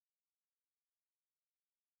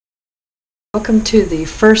Welcome to the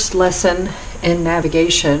first lesson in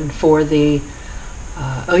navigation for the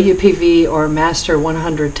OUPV or Master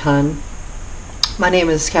 100 Ton. My name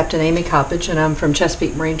is Captain Amy Coppage and I'm from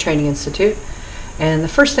Chesapeake Marine Training Institute. And the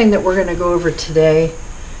first thing that we're going to go over today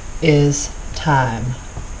is time.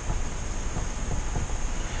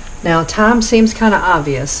 Now time seems kind of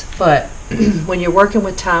obvious, but when you're working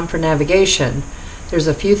with time for navigation, there's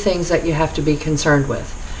a few things that you have to be concerned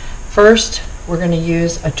with. First, we're going to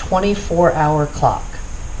use a 24-hour clock.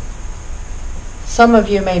 Some of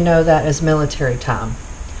you may know that as military time.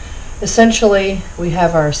 Essentially, we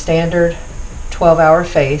have our standard 12-hour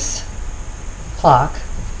face clock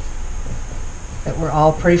that we're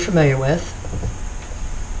all pretty familiar with.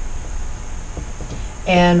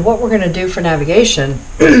 And what we're going to do for navigation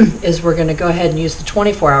is we're going to go ahead and use the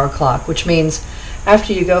 24-hour clock, which means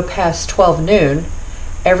after you go past 12 noon,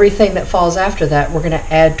 everything that falls after that, we're going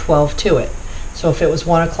to add 12 to it. So if it was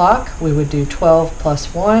 1 o'clock, we would do 12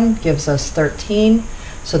 plus 1 gives us 13.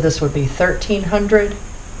 So this would be 1300,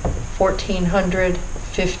 1400,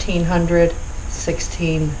 1500,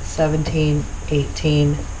 16, 17,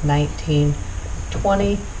 18, 19,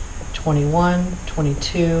 20, 21,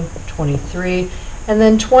 22, 23, and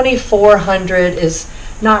then 2400 is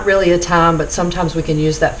not really a time, but sometimes we can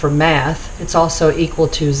use that for math. It's also equal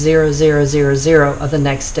to 0000 of the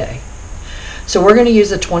next day. So we're going to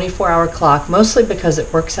use a 24-hour clock mostly because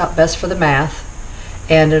it works out best for the math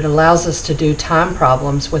and it allows us to do time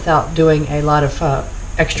problems without doing a lot of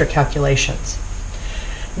extra calculations.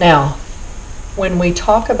 Now, when we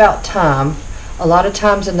talk about time, a lot of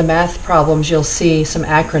times in the math problems you'll see some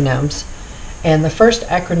acronyms, and the first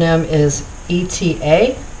acronym is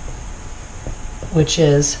ETA, which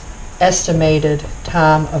is estimated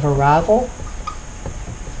time of arrival.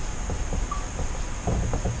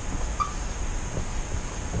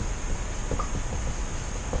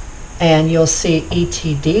 And you'll see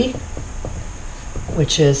ETD,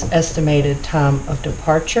 which is estimated time of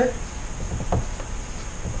departure.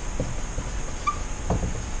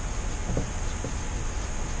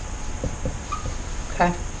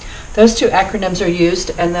 Okay. Those two acronyms are used,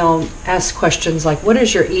 and they'll ask questions like, what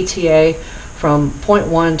is your ETA from point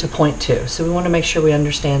 1 to point 2? So we want to make sure we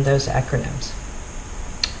understand those acronyms.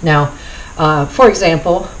 Now, for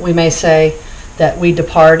example, we may say that we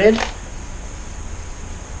departed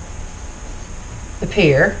the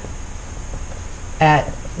pier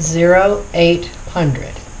at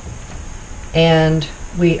 0800 and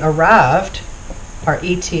we arrived, our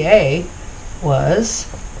ETA was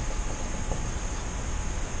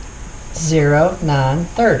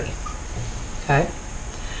 0930. Okay,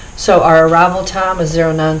 so our arrival time is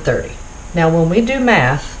 0930. Now when we do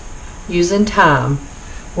math using time,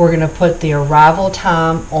 we're going to put the arrival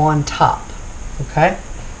time on top. Okay,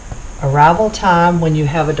 arrival time, when you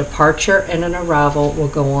have a departure and an arrival, will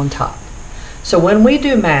go on top. So when we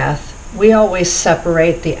do math, we always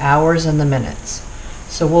separate the hours and the minutes.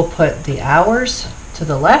 So we'll put the hours to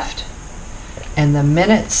the left and the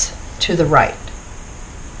minutes to the right.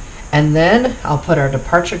 And then I'll put our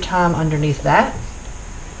departure time underneath that,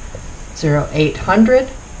 0800.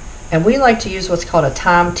 And we like to use what's called a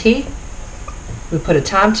time T. We put a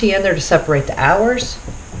time T in there to separate the hours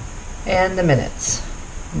and the minutes.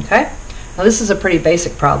 Okay, now this is a pretty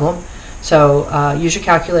basic problem, so use your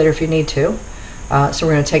calculator if you need to. So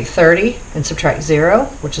we're going to take 30 and subtract 0,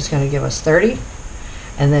 which is going to give us 30,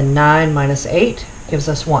 and then 9 minus 8 gives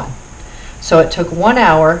us 1. So it took 1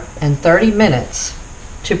 hour and 30 minutes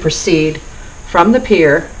to proceed from the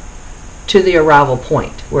pier to the arrival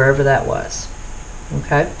point, wherever that was.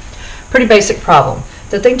 Okay, pretty basic problem.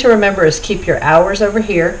 The thing to remember is keep your hours over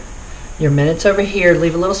here, your minutes over here,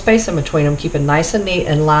 leave a little space in between them, keep it nice and neat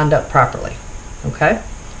and lined up properly. Okay?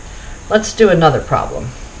 Let's do another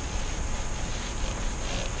problem.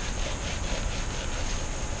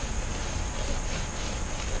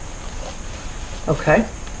 Okay,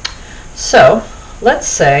 so let's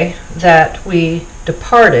say that we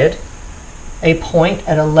departed a point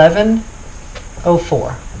at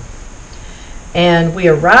 11:04 and we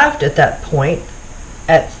arrived at that point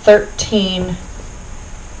at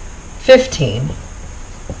 13:15,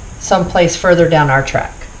 someplace further down our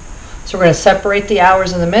track. So we're going to separate the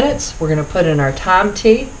hours and the minutes. We're going to put in our time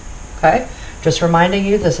T. Okay, just reminding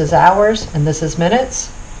you, this is hours and this is minutes.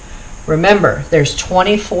 Remember, there's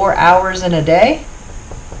 24 hours in a day.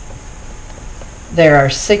 There are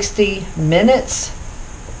 60 minutes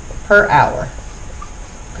per hour.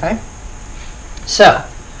 Okay, so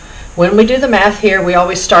when we do the math here, we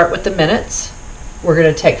always start with the minutes. We're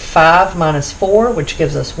going to take 5 minus 4, which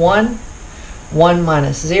gives us 1. 1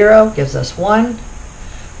 minus 0 gives us 1.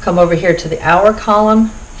 Come over here to the hour column.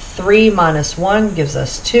 3 minus 1 gives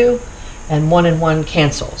us 2, and 1 and 1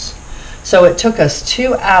 cancels. So it took us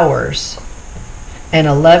 2 hours and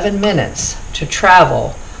 11 minutes to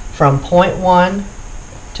travel from point 1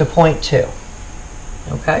 to point 2.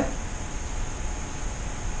 Okay?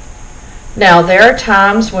 Now, there are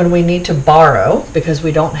times when we need to borrow because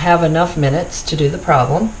we don't have enough minutes to do the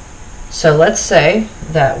problem. So let's say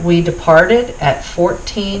that we departed at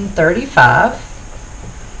 14:35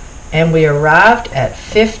 and we arrived at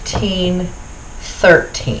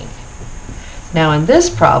 15:13. Now, in this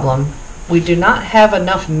problem, we do not have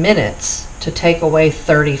enough minutes to take away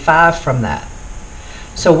 35 from that.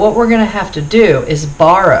 So what we're going to have to do is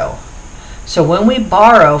borrow. So when we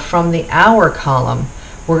borrow from the hour column,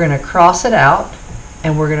 we're going to cross it out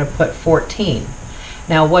and we're going to put 14.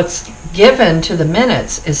 Now what's given to the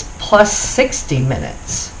minutes is plus 60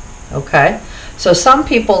 minutes. Okay? So some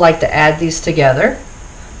people like to add these together.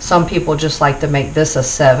 Some people just like to make this a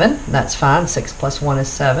 7. That's fine. 6 plus 1 is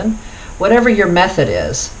 7. Whatever your method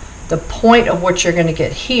is, the point of what you're going to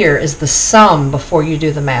get here is the sum before you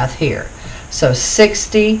do the math here. So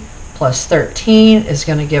 60 plus 13 is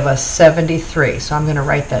going to give us 73. So I'm going to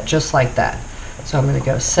write that just like that. So I'm going to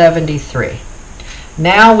go 73.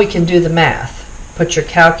 Now we can do the math. Put your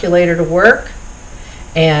calculator to work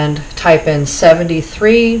and type in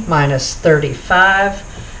 73 minus 35,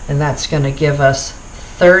 and that's going to give us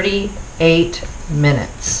 38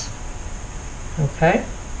 minutes. Okay?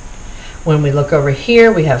 When we look over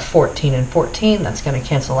here, we have 14 and 14. That's going to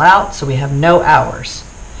cancel out, so we have no hours.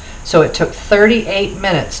 So it took 38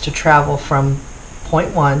 minutes to travel from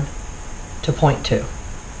point 1 to point 2.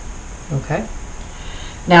 Okay?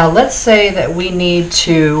 Now let's say that we need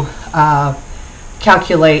to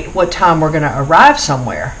calculate what time we're going to arrive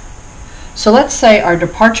somewhere. So let's say our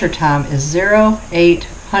departure time is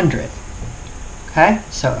 0800. Okay?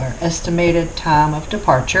 So our estimated time of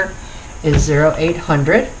departure is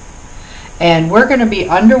 0800. And we're going to be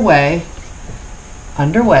underway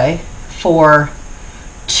for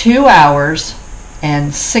 2 hours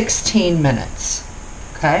and 16 minutes.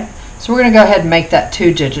 Okay? So we're going to go ahead and make that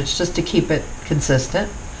 2 digits just to keep it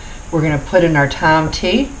consistent. We're going to put in our time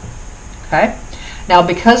t. Okay? Now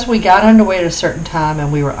because we got underway at a certain time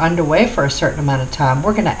and we were underway for a certain amount of time,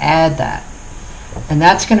 we're going to add that. And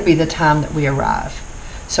that's going to be the time that we arrive.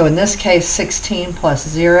 So in this case, 16 plus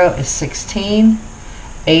 0 is 16.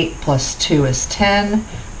 8 plus 2 is 10.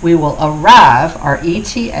 We will arrive, our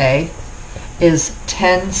ETA is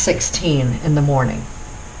 10:16 in the morning.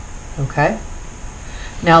 Okay?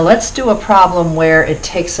 Now let's do a problem where it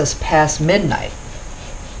takes us past midnight.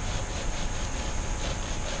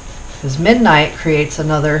 Because midnight creates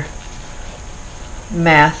another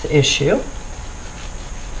math issue.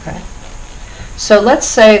 Okay. So let's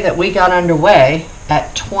say that we got underway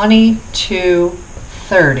at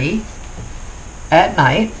 22:30 at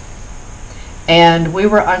night, and we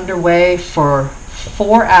were underway for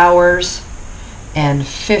 4 hours and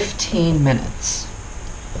 15 minutes.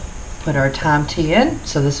 Put our time t in.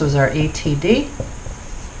 So this was our ETD,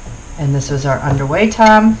 and this was our underway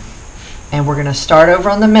time. And we're going to start over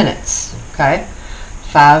on the minutes. Okay?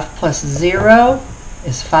 5 plus 0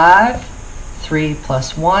 is 5. 3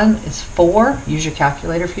 plus 1 is 4. Use your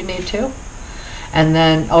calculator if you need to. And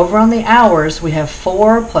then over on the hours, we have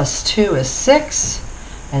 4 plus 2 is 6.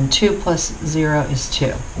 And 2 plus 0 is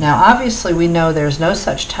 2. Now obviously we know there's no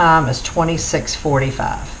such time as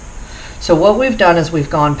 26:45. So what we've done is we've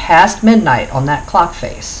gone past midnight on that clock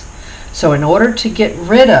face. So in order to get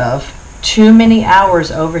rid of too many hours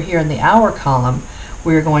over here in the hour column,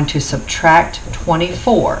 we're going to subtract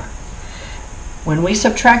 24. When we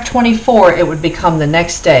subtract 24, it would become the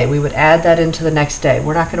next day. We would add that into the next day.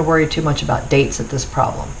 We're not going to worry too much about dates at this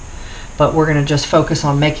problem, but we're going to just focus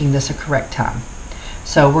on making this a correct time.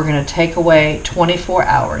 So we're going to take away 24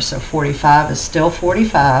 hours. So 45 is still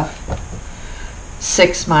 45.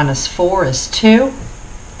 6 minus 4 is 2,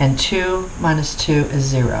 and 2 minus 2 is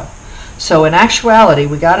 0. So in actuality,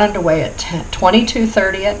 we got underway at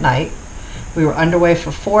 22:30 at night. We were underway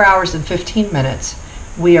for 4 hours and 15 minutes.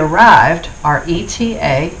 We arrived, our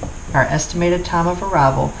ETA, our estimated time of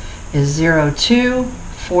arrival, is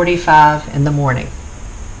 02:45 in the morning.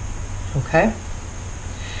 Okay?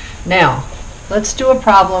 Now, let's do a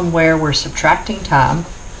problem where we're subtracting time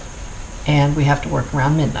and we have to work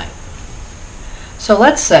around midnight. So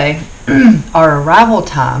let's say our arrival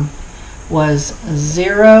time was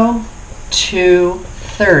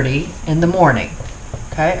 02:30 in the morning.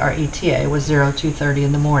 Okay, our ETA was 02:30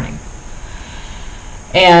 in the morning.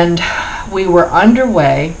 And we were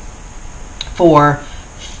underway for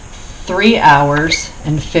 3 hours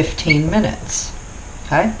and 15 minutes.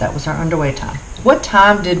 Okay, that was our underway time. what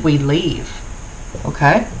time did we leave?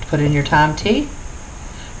 Okay, put in your time T.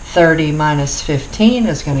 30 minus 15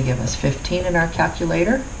 is going to give us 15 in our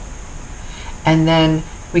calculator. And then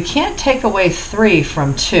we can't take away 3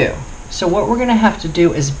 from 2. So what we're going to have to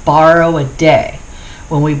do is borrow a day.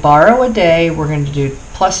 When we borrow a day, we're going to do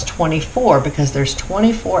plus 24 because there's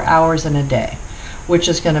 24 hours in a day, which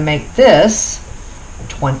is going to make this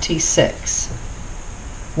 26.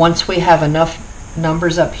 Once we have enough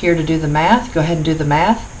numbers up here to do the math, go ahead and do the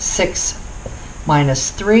math. 6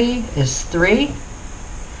 minus 3 is 3.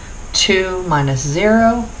 2 minus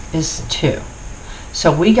 0 is 2.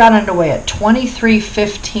 So we got underway at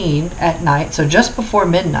 23:15 at night, so just before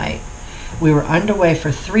midnight. We were underway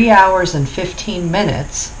for 3 hours and 15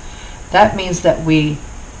 minutes. That means that we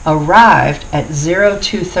arrived at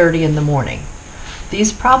 02:30 in the morning.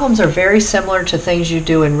 These problems are very similar to things you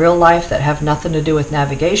do in real life that have nothing to do with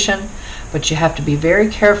navigation, but you have to be very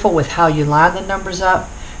careful with how you line the numbers up,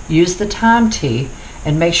 use the time T,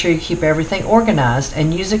 and make sure you keep everything organized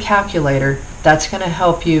and use a calculator. That's going to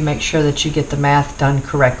help you make sure that you get the math done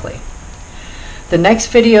correctly. The next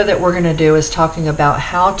video that we're going to do is talking about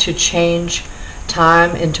how to change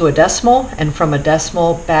time into a decimal and from a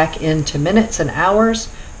decimal back into minutes and hours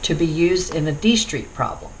to be used in a D Street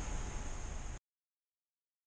problem.